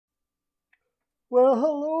Well,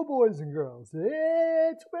 hello, boys and girls.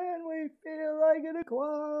 It's when we feel like it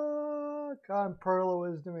o'clock. I'm Pearl of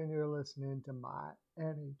Wisdom, and you're listening to my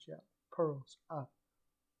NHL Pearls of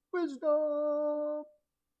Wisdom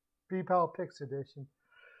B-Pal Picks Edition.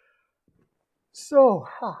 So,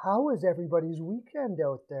 how was everybody's weekend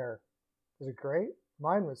out there? Was it great?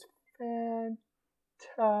 Mine was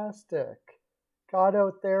fantastic. Got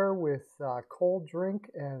out there with a cold drink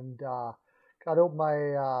and got out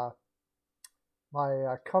my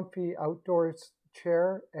comfy outdoors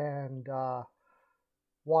chair and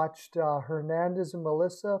watched Hernandez and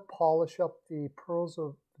Melissa polish up the pearls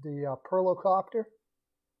of the Pearlocopter.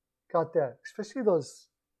 Got that, especially those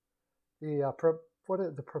the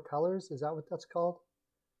propellers? Is that what that's called?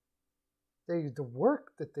 The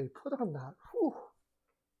work that they put on that. Whew,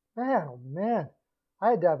 man, oh man, I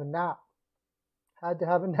had to have a nap. Had to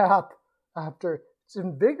have a nap after. It's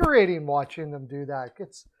invigorating watching them do that. It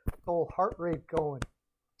gets the whole heart rate going.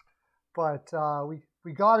 But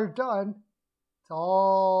we got her done.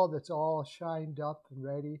 That's all shined up and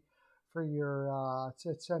ready for your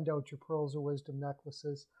to send out your Pearls of Wisdom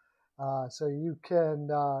necklaces. So you can,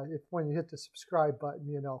 when you hit the subscribe button,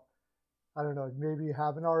 I don't know, maybe you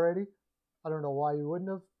haven't already. I don't know why you wouldn't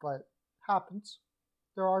have, but happens.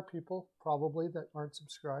 There are people probably that aren't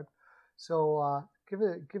subscribed. So give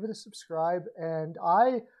it a subscribe, and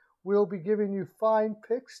I will be giving you fine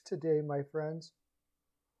picks today, my friends.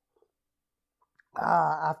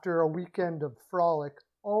 After a weekend of frolic,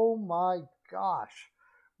 oh my gosh,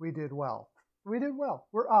 we did well.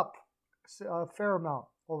 We're up a fair amount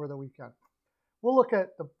over the weekend. We'll look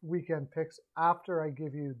at the weekend picks after I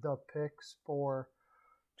give you the picks for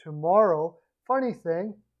tomorrow. Funny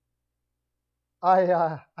thing,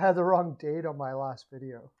 I had the wrong date on my last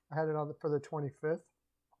video. I had it on for the 25th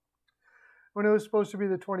when it was supposed to be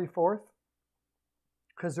the 24th,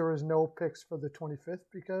 because there was no picks for the 25th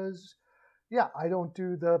because, yeah, I don't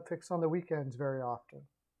do the picks on the weekends very often.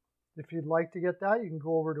 If you'd like to get that, you can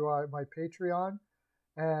go over to my Patreon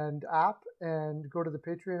and app and go to the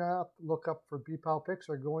Patreon app, look up for B-Pal Picks,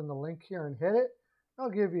 or go in the link here and hit it. I'll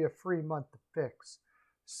give you a free month of picks.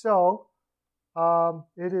 So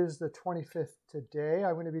it is the 25th today.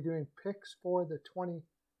 I'm going to be doing picks for the 26th,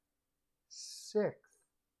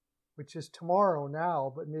 which is tomorrow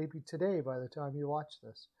now, but maybe today by the time you watch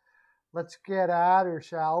this. Let's get at her,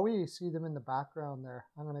 shall we? You see them in the background there.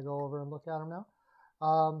 I'm going to go over and look at them now.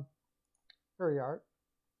 There you are.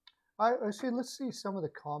 Let's see some of the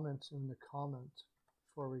comments in the comments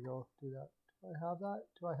before we go do that. Do I have that?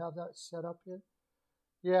 Do I have that set up yet?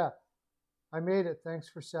 Yeah, I made it. Thanks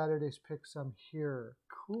for Saturday's picks. I'm here.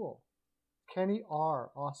 Cool. Kenny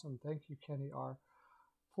R. Awesome. Thank you, Kenny R.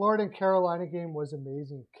 Florida and Carolina game was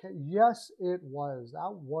amazing. Yes, it was.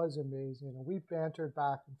 That was amazing. And we bantered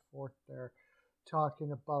back and forth there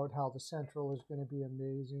talking about how the Central was going to be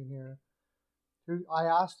amazing here. I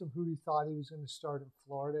asked him who he thought he was going to start in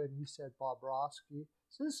Florida, and he said Bobrovsky.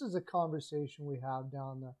 So this is a conversation we have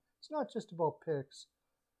down there. It's not just about picks.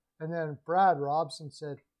 And then Brad Robson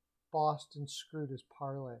said Boston screwed his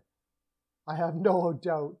parlay. I have no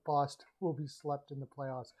doubt Boston will be swept in the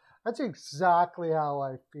playoffs. That's exactly how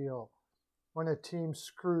I feel when a team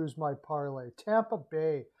screws my parlay. Tampa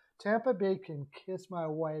Bay can kiss my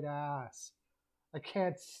white ass. I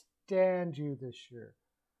can't stand you this year.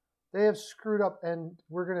 They have screwed up, and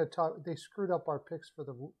we're going to talk. They screwed up our picks for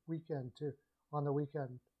the weekend, too, on the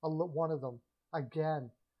weekend. One of them, again.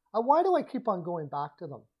 Why do I keep on going back to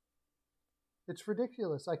them? It's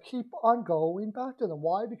ridiculous. I keep on going back to them.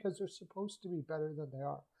 Why? Because they're supposed to be better than they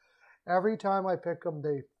are. Every time I pick them,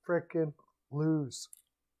 they frickin' lose.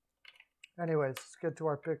 Anyways, let's get to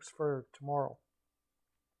our picks for tomorrow.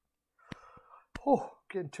 Oh,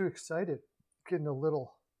 getting too excited. Gotta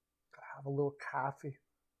have a little coffee.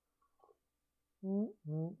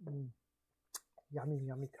 Yummy,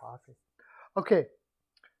 yummy coffee. Okay.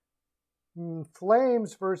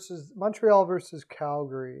 Flames versus Montreal versus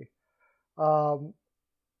Calgary.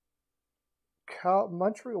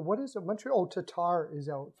 Montreal, what is it? Montreal, oh, Tatar is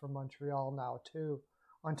out for Montreal now too,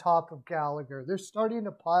 on top of Gallagher. They're starting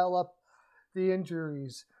to pile up the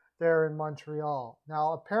injuries there in Montreal.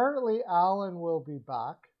 Now, apparently Allen will be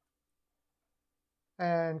back,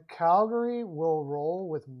 and Calgary will roll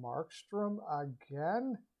with Markstrom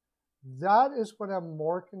again. That is what I'm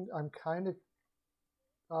kind of,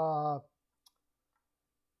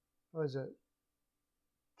 what is it?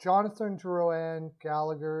 Jonathan Drouin,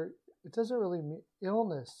 Gallagher, it doesn't really mean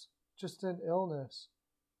illness, just an illness.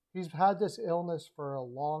 He's had this illness for a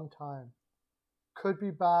long time. Could be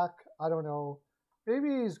back, I don't know.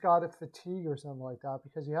 Maybe he's got a fatigue or something like that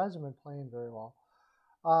because he hasn't been playing very well.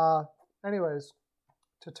 Anyways,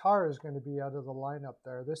 Tatar is going to be out of the lineup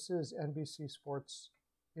there. This is NBC Sports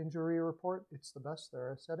injury report. It's the best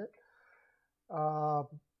there. I said it.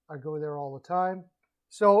 I go there all the time.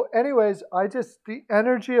 So anyways, the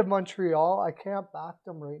energy of Montreal, I can't back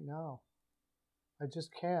them right now. I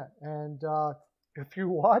just can't. And if you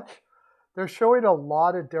watch, they're showing a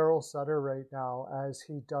lot of Daryl Sutter right now as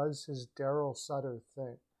he does his Daryl Sutter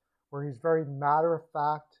thing, where he's very matter of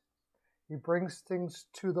fact. He brings things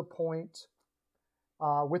to the point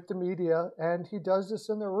with the media, and he does this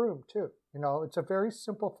in the room too. You know, it's a very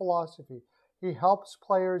simple philosophy. He helps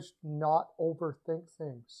players not overthink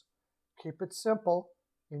things. Keep it simple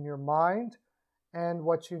in your mind and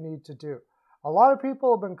what you need to do. A lot of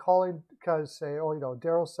people have been calling because say, oh, you know,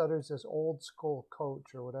 Daryl Sutter's this old school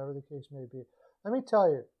coach or whatever the case may be. Let me tell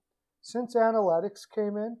you, since analytics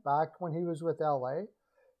came in back when he was with LA,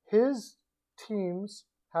 his teams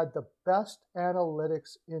had the best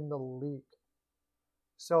analytics in the league.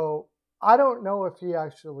 So I don't know if he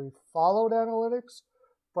actually followed analytics,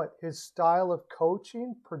 but his style of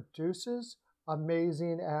coaching produces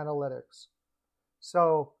amazing analytics.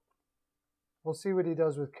 So we'll see what he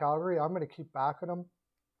does with Calgary. I'm going to keep backing him.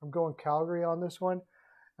 I'm going Calgary on this one,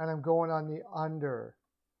 and I'm going on the under.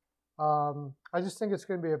 I just think it's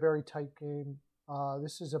going to be a very tight game.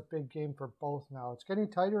 This is a big game for both now. It's getting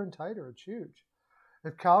tighter and tighter. It's huge.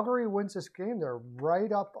 If Calgary wins this game, they're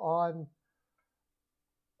right up on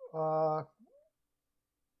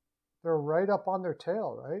their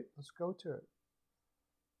tail, right? Let's go to it.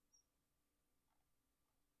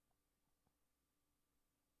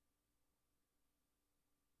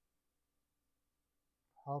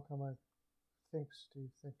 How come I think, Steve?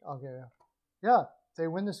 Okay, yeah, they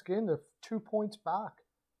win this game. They're 2 points back.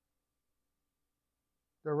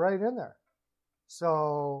 They're right in there.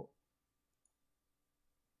 So,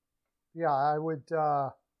 yeah, I would.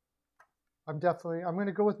 I'm going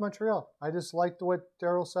to go with Montreal. I just like what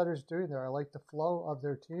Daryl Sutter's doing there. I like the flow of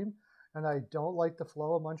their team, and I don't like the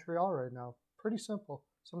flow of Montreal right now. Pretty simple.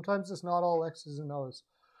 Sometimes it's not all X's and O's.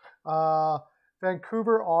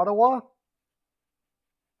 Vancouver, Ottawa.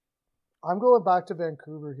 I'm going back to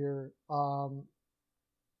Vancouver here.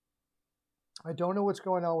 I don't know what's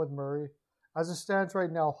going on with Murray. As it stands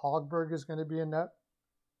right now, Hogberg is going to be in net.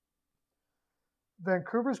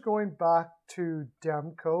 Vancouver's going back to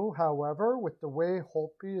Demko. However, with the way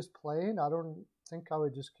Holtby is playing, I don't think I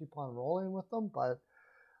would just keep on rolling with them, but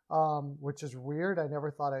which is weird. I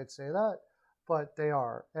never thought I'd say that, but they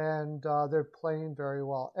are. And they're playing very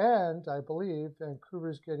well. And I believe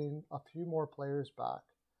Vancouver's getting a few more players back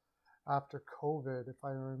after COVID, if I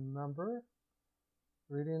remember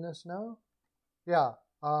reading this now. Yeah,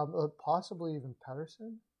 possibly even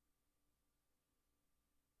Pettersson.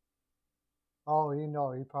 Oh, he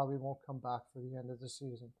probably won't come back for the end of the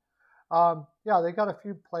season. Yeah, they got a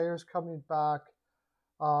few players coming back.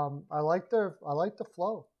 I like the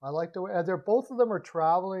flow. I like the way they're both of them are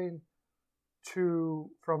traveling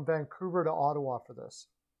from Vancouver to Ottawa for this.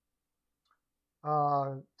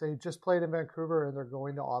 They just played in Vancouver and they're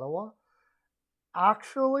going to Ottawa.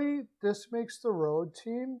 Actually, this makes the road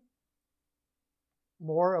team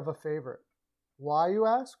more of a favorite. Why, you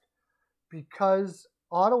ask? Because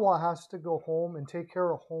Ottawa has to go home and take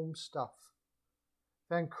care of home stuff.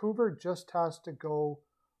 Vancouver just has to go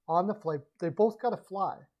on the flight. They both got to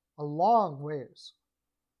fly a long ways.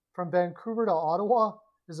 From Vancouver to Ottawa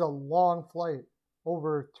is a long flight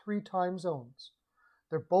over 3 time zones.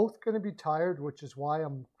 They're both going to be tired, which is why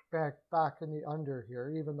I'm back in the under here,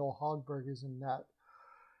 even though Hogberg is in net.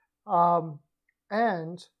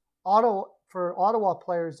 And for Ottawa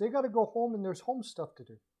players, they got to go home and there's home stuff to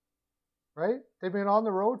do. Right? They've been on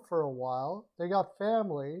the road for a while. They got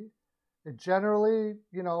family. It generally,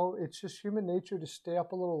 it's just human nature to stay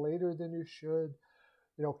up a little later than you should.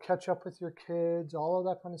 Catch up with your kids, all of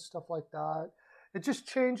that kind of stuff like that. It just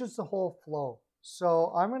changes the whole flow.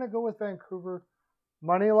 So I'm going to go with Vancouver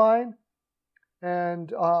money line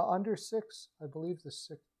and under 6. I believe the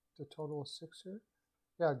total is 6 here.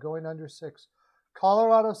 Yeah, going under 6.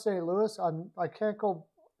 Colorado, St. Louis. I can't go.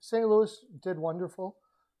 St. Louis did wonderful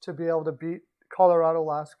to be able to beat Colorado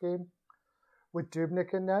last game with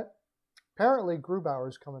Dubnyk in net. Apparently,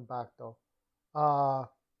 Grubauer's coming back, though.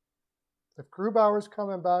 If Grubauer's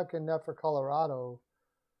coming back in net for Colorado,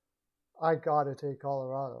 I got to take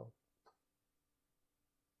Colorado.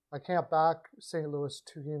 I can't back St. Louis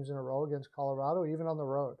 2 games in a row against Colorado, even on the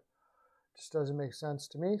road. Just doesn't make sense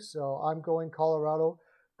to me, so I'm going Colorado.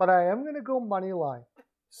 But I am going to go money line.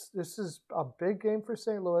 This is a big game for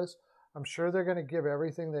St. Louis. I'm sure they're going to give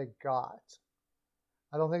everything they got.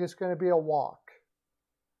 I don't think it's going to be a walk.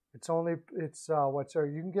 It's what's there?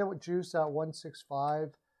 You can get juice at 165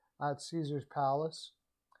 at Caesar's Palace.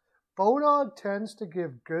 Bodog tends to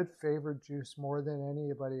give good favored juice more than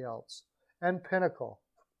anybody else. And Pinnacle.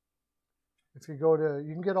 If you go to,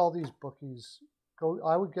 you can get all these bookies.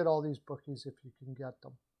 I would get all these bookies if you can get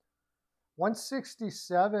them.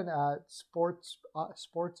 167 at Sports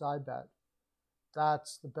iBet.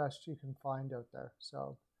 That's the best you can find out there.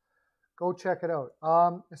 So go check it out.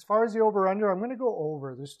 As far as the over-under, I'm going to go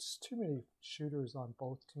over. There's just too many shooters on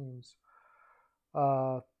both teams.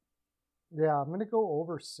 Yeah, I'm going to go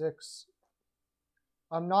over 6.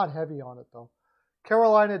 I'm not heavy on it, though.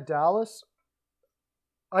 Carolina, Dallas.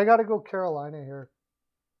 I got to go Carolina here.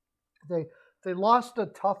 They lost a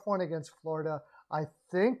tough one against Florida. I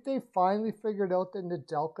think they finally figured out that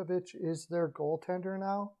Nedeljkovic is their goaltender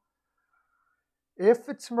now. If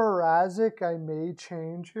it's Mrazek, I may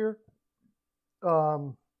change here.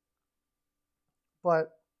 But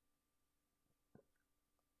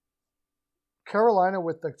Carolina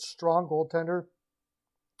with the strong goaltender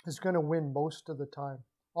is going to win most of the time,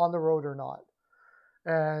 on the road or not.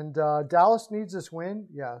 And Dallas needs this win.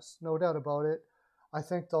 Yes, no doubt about it. I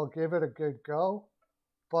think they'll give it a good go.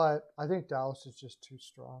 But I think Dallas is just too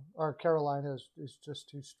strong. Or Carolina is just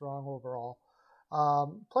too strong overall.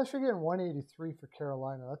 Plus you're getting 183 for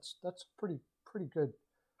Carolina. That's pretty good.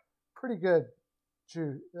 Pretty good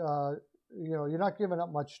juice. You're not giving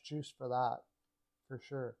up much juice for that, for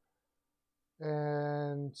sure.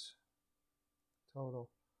 And total.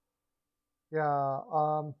 Yeah.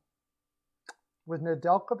 With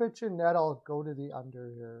Nedeljkovic in net, I'll go to the under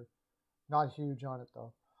here. Not huge on it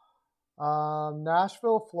though.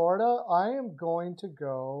 Nashville, Florida. I am going to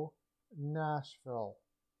go Nashville.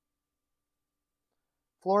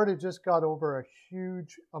 Florida just got over a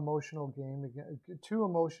huge emotional game, 2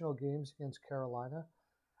 emotional games against Carolina.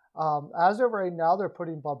 As of right now, they're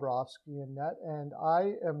putting Bobrovsky in net, and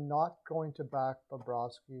I am not going to back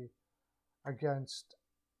Bobrovsky against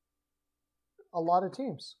a lot of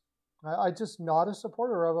teams. I'm just not a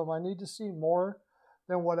supporter of him. I need to see more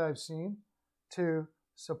than what I've seen to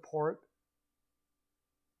support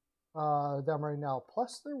them right now.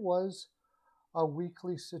 Plus, there was a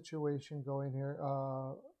weekly situation going here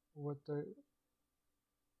with the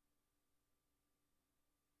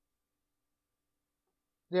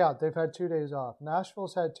they've had 2 days off.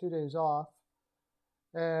 Nashville's had 2 days off,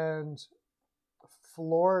 and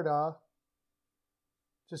Florida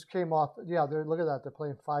just came off. Yeah, look at that. They're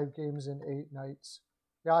playing 5 games in 8 nights.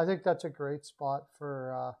 Yeah, I think that's a great spot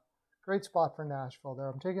for Nashville there.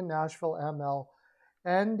 I'm taking Nashville ML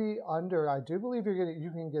and the under. I do believe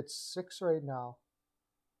you can get 6 right now.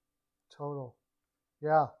 Total.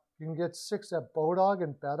 Yeah, you can get 6 at Bodog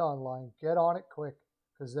and Bet Online. Get on it quick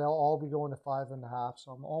because they'll all be going to 5.5.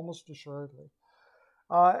 So I'm almost assuredly.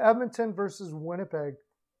 Edmonton versus Winnipeg.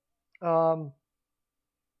 The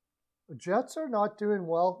Jets are not doing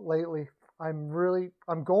well lately. I'm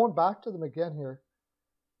going back to them again here.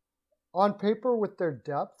 On paper, with their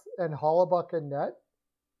depth and Hollaback and net,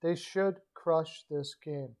 they should crush this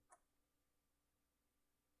game.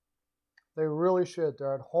 They really should.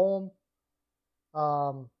 They're at home.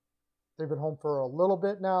 They've been home for a little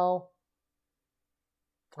bit now.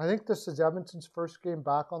 I think this is Edmonton's first game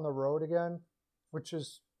back on the road again, which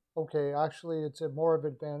is okay. Actually, it's more of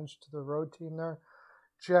an advantage to the road team there.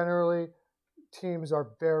 Generally, teams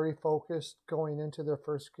are very focused going into their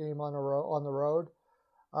first game on the road.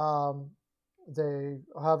 They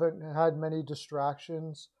haven't had many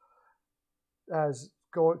distractions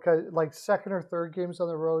like second or third games on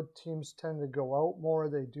the road. Teams tend to go out more.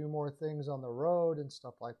 They do more things on the road and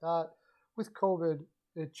stuff like that. With COVID,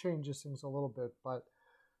 it changes things a little bit, but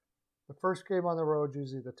the first game on the road is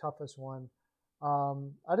usually the toughest one.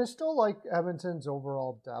 I just don't like Edmonton's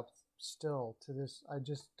overall depth still to this. I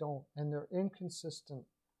just don't, and they're inconsistent.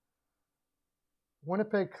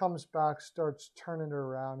 Winnipeg comes back, starts turning it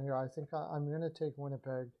around here. I think I'm going to take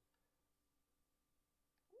Winnipeg.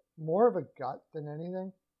 More of a gut than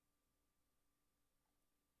anything.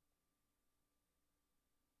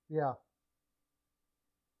 Yeah.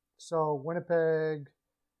 So Winnipeg,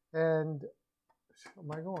 and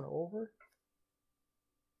am I going over?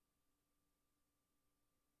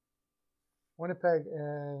 Winnipeg,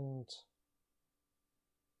 and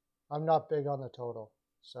I'm not big on the total,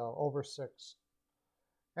 so over 6.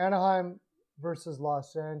 Anaheim versus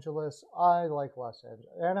Los Angeles. I like Los Angeles.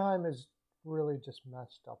 Anaheim is really just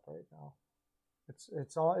messed up right now.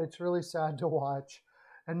 It's really sad to watch.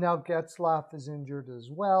 And now Getzlaf is injured as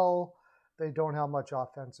well. They don't have much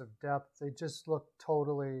offensive depth. They just look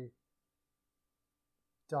totally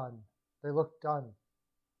done. They look done.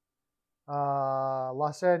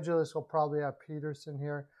 Los Angeles will probably have Peterson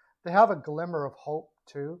here. They have a glimmer of hope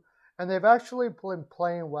too. And they've actually been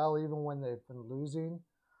playing well even when they've been losing.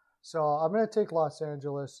 So I'm going to take Los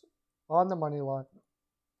Angeles on the money line,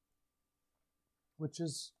 which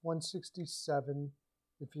is 167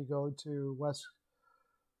 if you go to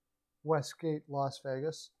Westgate, Las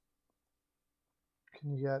Vegas.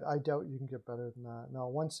 Can you get, I doubt you can get better than that. No,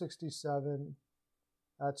 167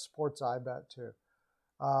 at Sports iBet too.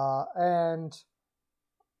 And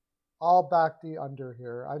I'll back the under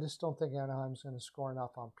here. I just don't think Anaheim's going to score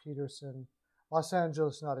enough on Peterson. Los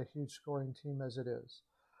Angeles not a huge scoring team as it is.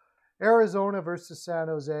 Arizona versus San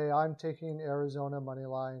Jose. I'm taking Arizona money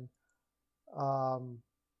line.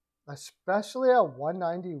 Especially at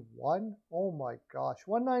 191. Oh my gosh.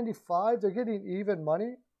 195. They're getting even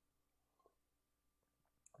money.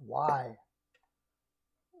 Why?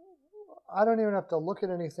 I don't even have to look at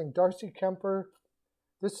anything. Darcy Kemper.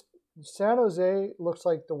 This San Jose looks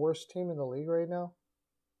like the worst team in the league right now.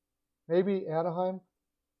 Maybe Anaheim.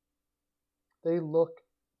 They look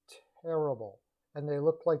terrible. And they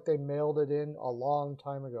look like they mailed it in a long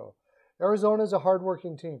time ago. Arizona's a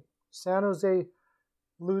hardworking team. San Jose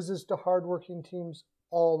loses to hardworking teams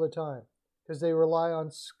all the time because they rely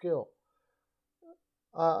on skill.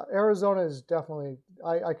 Arizona is definitely,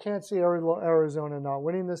 I can't see Arizona not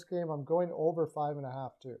winning this game. I'm going over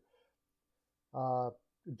 5.5 too.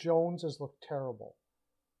 Jones has looked terrible.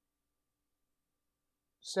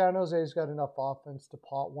 San Jose's got enough offense to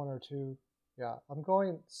pot 1 or 2. Yeah, I'm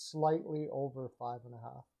going slightly over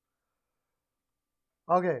 5.5.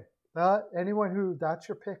 Okay, that's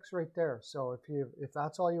your picks right there. So if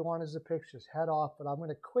that's all you want is the picks, just head off. But I'm going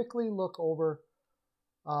to quickly look over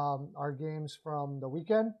our games from the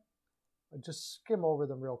weekend. Just skim over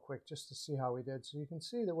them real quick just to see how we did. So you can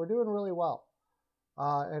see that we're doing really well.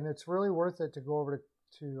 And it's really worth it to go over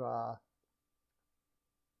to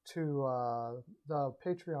the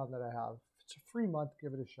Patreon that I have. It's a free month.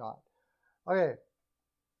 Give it a shot. Okay,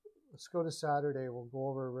 let's go to Saturday. We'll go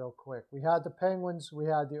over it real quick. We had the Penguins. We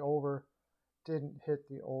had the over. Didn't hit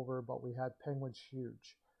the over, but we had Penguins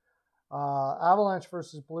huge. Avalanche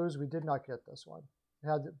versus Blues. We did not get this one. We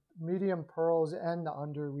had the medium pearls and the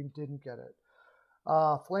under. We didn't get it.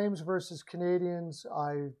 Flames versus Canadians.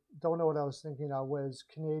 I don't know what I was thinking. I was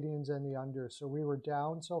Canadians and the under. So we were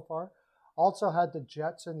down so far. Also had the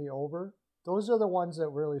Jets and the over. Those are the ones that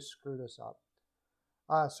really screwed us up.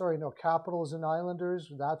 Capitals and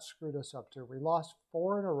Islanders, that screwed us up too. We lost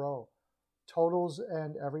 4 in a row, totals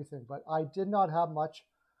and everything. But I did not have much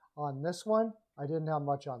on this one. I didn't have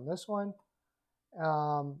much on this one.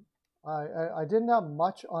 I didn't have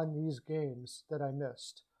much on these games that I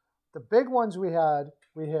missed. The big ones we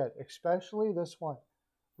hit, especially this one.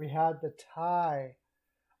 We had the tie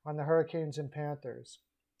on the Hurricanes and Panthers.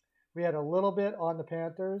 We had a little bit on the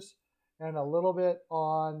Panthers and a little bit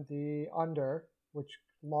on the under, which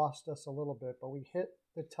lost us a little bit, but we hit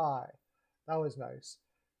the tie. That was nice.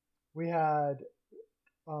 We had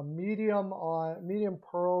medium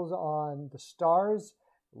pearls on the Stars,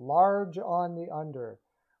 large on the under.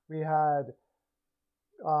 We had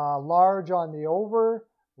large on the over,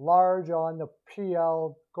 large on the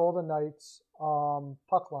PL Golden Knights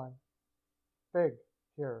puck line. Big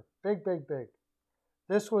here. Big.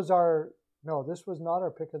 This was not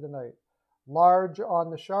our pick of the night. Large on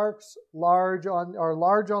the Sharks, large on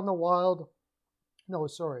the Wild.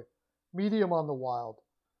 Medium on the Wild,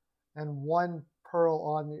 and 1 pearl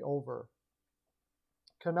on the over.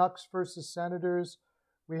 Canucks versus Senators.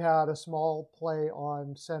 We had a small play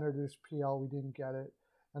on Senators PL. We didn't get it,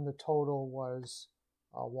 and the total was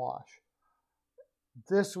a wash.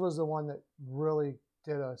 This was the one that really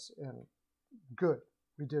did us in good.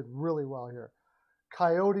 We did really well here.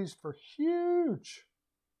 Coyotes for huge.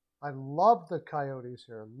 I love the Coyotes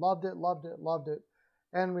here. Loved it.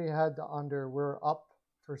 And we had the under. We're up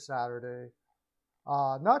for Saturday.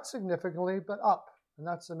 Not significantly, but up. And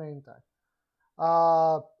that's the main thing.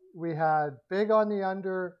 We had big on the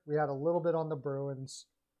under. We had a little bit on the Bruins,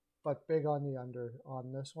 but big on the under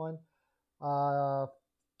on this one.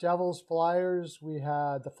 Devils, Flyers. We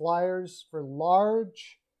had the Flyers for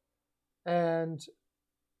large. And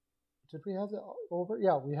did we have the over?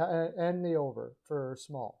 Yeah, we had and the over for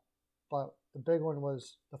small. But the big one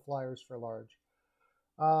was the Flyers for large.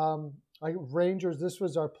 Rangers, this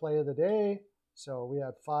was our play of the day. So we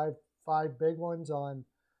had five big ones on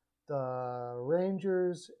the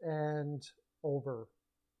Rangers and over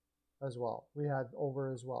as well. We had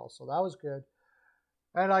over as well. So that was good.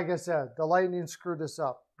 And like I said, the Lightning screwed us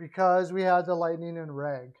up because we had the Lightning in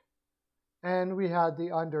reg. And we had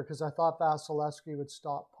the under because I thought Vasilevsky would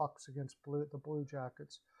stop pucks against the Blue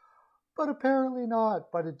Jackets. But apparently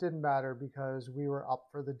not. But it didn't matter because we were up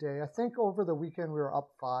for the day. I think over the weekend we were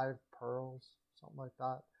up 5 pearls, something like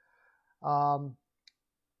that.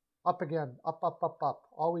 Up again, up, up, up, up,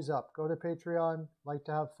 always up. Go to Patreon, like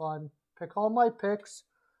to have fun. Pick all my picks.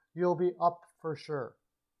 You'll be up for sure.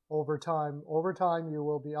 Over time you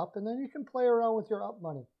will be up, and then you can play around with your up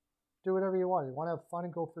money. Do whatever you want. You want to have fun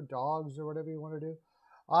and go for dogs or whatever you want to do.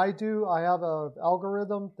 I have an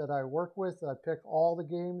algorithm that I work with. I pick all the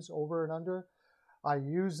games over and under. I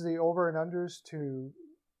use the over and unders to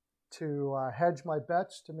hedge my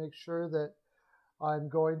bets to make sure that I'm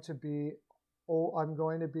going to be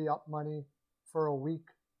up money for a week,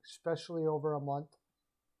 especially over a month.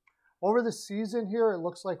 Over the season here, it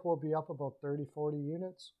looks like we'll be up about 30, 40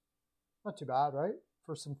 units. Not too bad, right?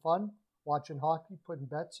 For some fun, watching hockey, putting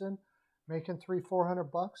bets in, making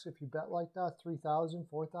 $300-400 if you bet like that, 3,000,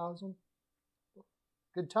 4,000.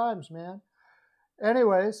 Good times, man.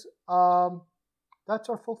 Anyways, that's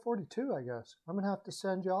our full 42, I guess. I'm going to have to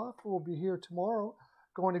send you off. We'll be here tomorrow.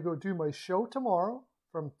 Going to go do my show tomorrow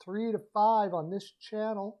from 3 to 5 on this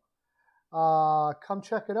channel. Come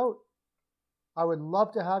check it out. I would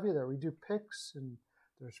love to have you there. We do picks and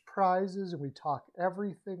there's prizes and we talk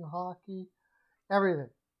everything hockey. Everything.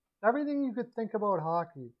 Everything you could think about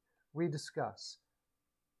hockey, we discuss.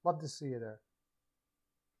 Love to see you there.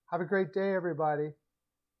 Have a great day, everybody.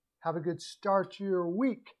 Have a good start to your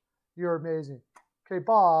week. You're amazing. Okay,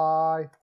 bye.